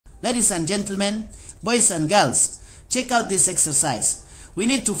Ladies and gentlemen, boys and girls, check out this exercise. We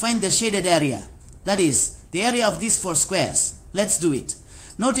need to find the shaded area, that is, the area of these 4 squares. Let's do it.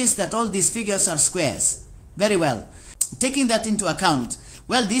 Notice that all these figures are squares. Very well. Taking that into account,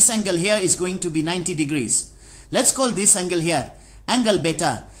 well, this angle here is going to be 90 degrees. Let's call this angle here angle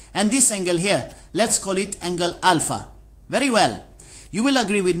beta, and this angle here, let's call it angle alpha. Very well. You will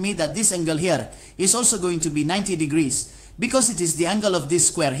agree with me that this angle here is also going to be 90 degrees because it is the angle of this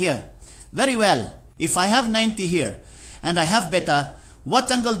square here. Very well. If I have 90 here and I have beta,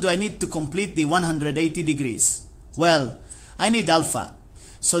 what angle do I need to complete the 180 degrees? Well, I need alpha.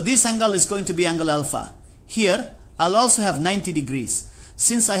 So this angle is going to be angle alpha. Here, I'll also have 90 degrees.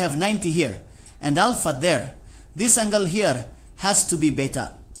 Since I have 90 here and alpha there, this angle here has to be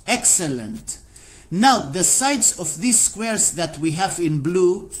beta. Excellent. Now, the sides of these squares that we have in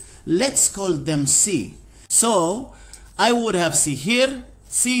blue, let's call them C. So, I would have C here,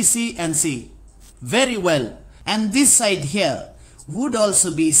 C, C, and C. Very well. And this side here would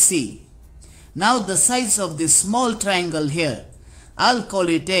also be C. Now, the sides of this small triangle here, I'll call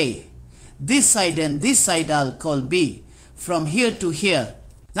it A. This side and this side I'll call B. From here to here.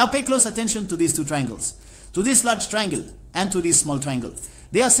 Now, pay close attention to these 2 triangles. To this large triangle and to this small triangle.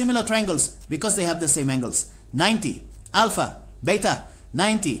 They are similar triangles because they have the same angles. 90, alpha, beta,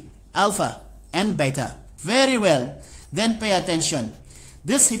 90, alpha, and beta. Very well. Then pay attention.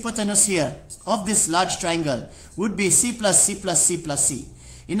 This hypotenuse here of this large triangle would be C plus C plus C plus C.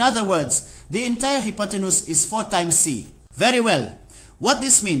 In other words, the entire hypotenuse is 4 times C. Very well. What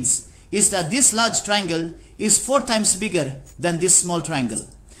this means is that this large triangle is 4 times bigger than this small triangle.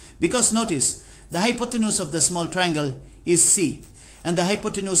 Because notice, the hypotenuse of the small triangle is C. And the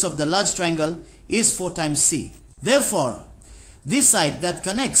hypotenuse of the large triangle is 4 times C. Therefore, this side that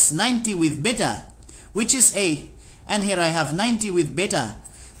connects 90 with beta, which is A, and here I have 90 with beta,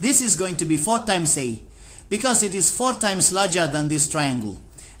 this is going to be 4 times A, because it is 4 times larger than this triangle.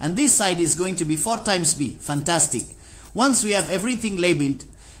 And this side is going to be 4 times B. Fantastic. Once we have everything labeled,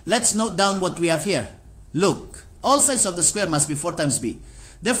 let's note down what we have here. Look, all sides of the square must be 4 times B.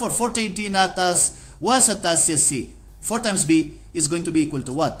 Therefore, 40 in atas was atas is C. 4 times B is going to be equal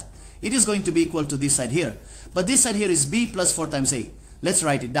to what? It is going to be equal to this side here. But this side here is B plus 4 times A. Let's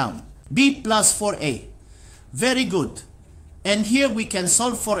write it down. B plus 4A. Very good. And here we can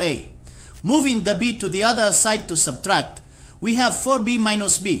solve for A. Moving the B to the other side to subtract, we have 4B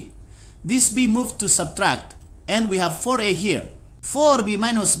minus B. This B moved to subtract, and we have 4A here. 4B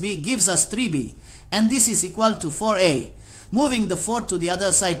minus B gives us 3B, and this is equal to 4A. Moving the 4 to the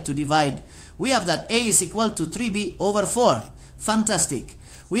other side to divide, we have that A is equal to 3B over 4. Fantastic.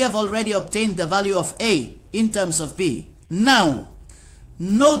 We have already obtained the value of A in terms of B. Now,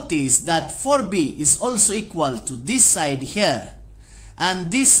 notice that 4B is also equal to this side here. And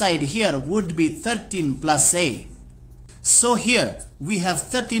this side here would be 13 plus A. So here, we have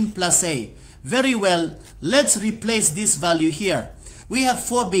 13 plus A. Very well, let's replace this value here. We have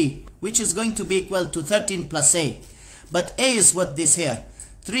 4B, which is going to be equal to 13 plus A. But A is what this here?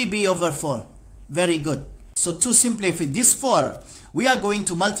 3B over 4. Very good. So to simplify this 4, we are going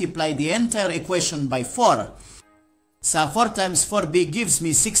to multiply the entire equation by 4. So 4 times 4B gives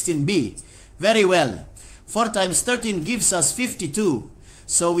me 16B. Very well. 4 times 13 gives us 52.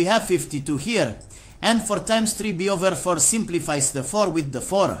 So we have 52 here. And 4 times 3B over 4 simplifies the 4 with the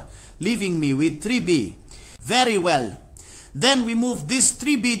 4, leaving me with 3B. Very well. Then we move this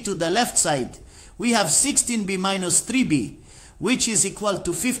 3B to the left side. We have 16B minus 3B, which is equal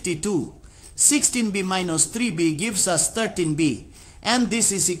to 52. 16B minus 3B gives us 13B, and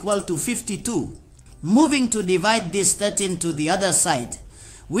this is equal to 52. Moving to divide this 13 to the other side,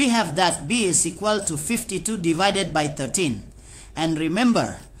 we have that B is equal to 52 divided by 13. And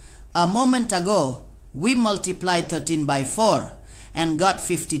remember, a moment ago, we multiplied 13 by 4 and got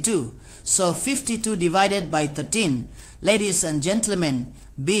 52. So 52 divided by 13, ladies and gentlemen,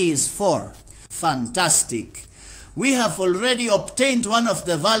 B is 4. Fantastic. We have already obtained one of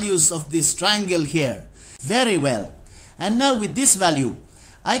the values of this triangle here. Very well. And now with this value,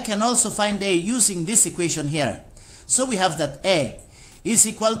 I can also find A using this equation here. So we have that A is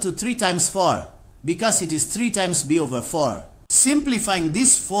equal to 3 times 4 because it is 3 times B over 4. Simplifying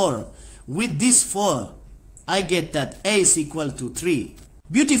this 4 with this 4, I get that A is equal to 3.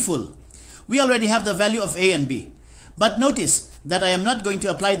 Beautiful. We already have the value of A and B. But notice that I am not going to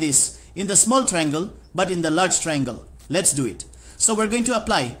apply this in the small triangle, but in the large triangle. Let's do it. So we're going to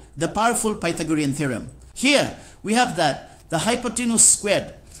apply the powerful Pythagorean theorem. Here, we have that the hypotenuse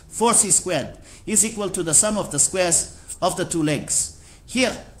squared, 4c squared, is equal to the sum of the squares of the 2 legs.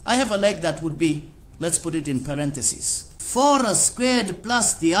 Here, I have a leg that would be, let's put it in parentheses, 4 squared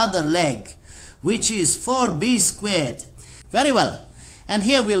plus the other leg, which is 4b squared. Very well. And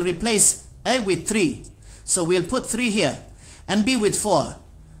here we'll replace a with 3. So we'll put 3 here and b with 4.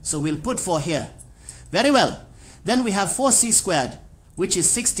 So we'll put 4 here. Very well. Then we have 4c squared, which is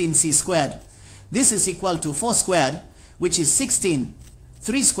 16c squared. This is equal to 4 squared, which is 16,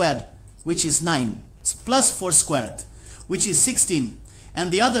 3 squared, which is 9, plus 4 squared, which is 16,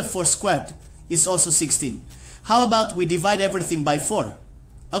 and the other 4 squared is also 16. How about we divide everything by 4?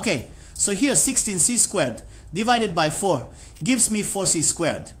 Okay, so here 16c squared divided by 4 gives me 4c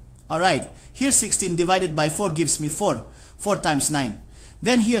squared. Alright, here 16 divided by 4 gives me 4. 4 times 9.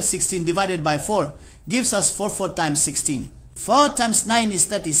 Then here 16 divided by 4 gives us 4 times 16. 4 times 9 is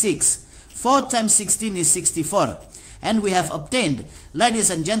 36. 4 times 16 is 64. And we have obtained, ladies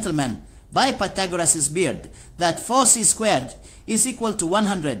and gentlemen, by Pythagoras' beard, that 4c squared is equal to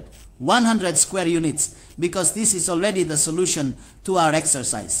 100 square units, because this is already the solution to our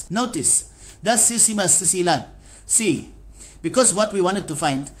exercise. Notice, C, because what we wanted to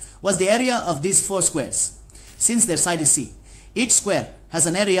find was the area of these 4 squares. Since their side is C, each square has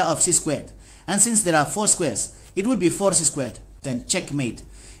an area of C squared. And since there are 4 squares, it would be 4c squared. Then checkmate.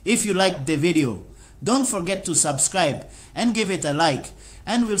 If you liked the video, don't forget to subscribe and give it a like.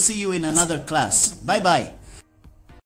 And we'll see you in another class. Bye bye.